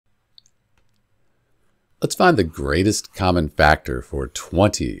Let's find the greatest common factor for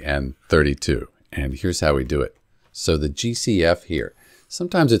 20 and 32. And here's how we do it. So the GCF here,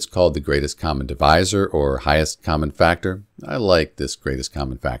 sometimes it's called the greatest common divisor or highest common factor. I like this greatest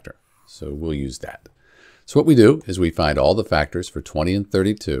common factor, so we'll use that. So what we do is we find all the factors for 20 and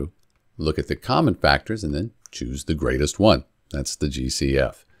 32, look at the common factors, and then choose the greatest one. That's the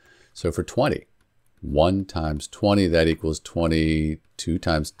GCF. So for 20, 1 times 20, that equals 20, 2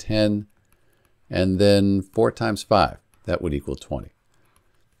 times 10, and then 4 times 5, that would equal 20.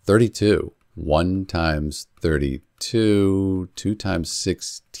 32, 1 times 32, 2 times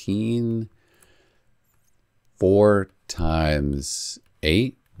 16, 4 times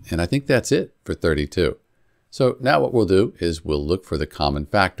 8, and I think that's it for 32. So now what we'll do is we'll look for the common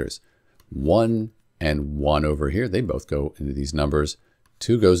factors. 1 and 1 over here, they both go into these numbers.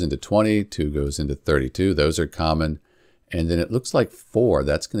 2 goes into 20, 2 goes into 32, those are common. And then it looks like 4,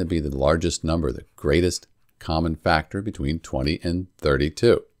 that's going to be the largest number, the greatest common factor between 20 and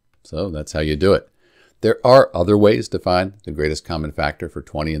 32. So that's how you do it. There are other ways to find the greatest common factor for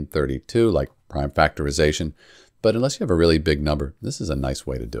 20 and 32, like prime factorization. But unless you have a really big number, this is a nice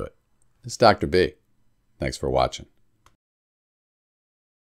way to do it. It's Dr. B. Thanks for watching.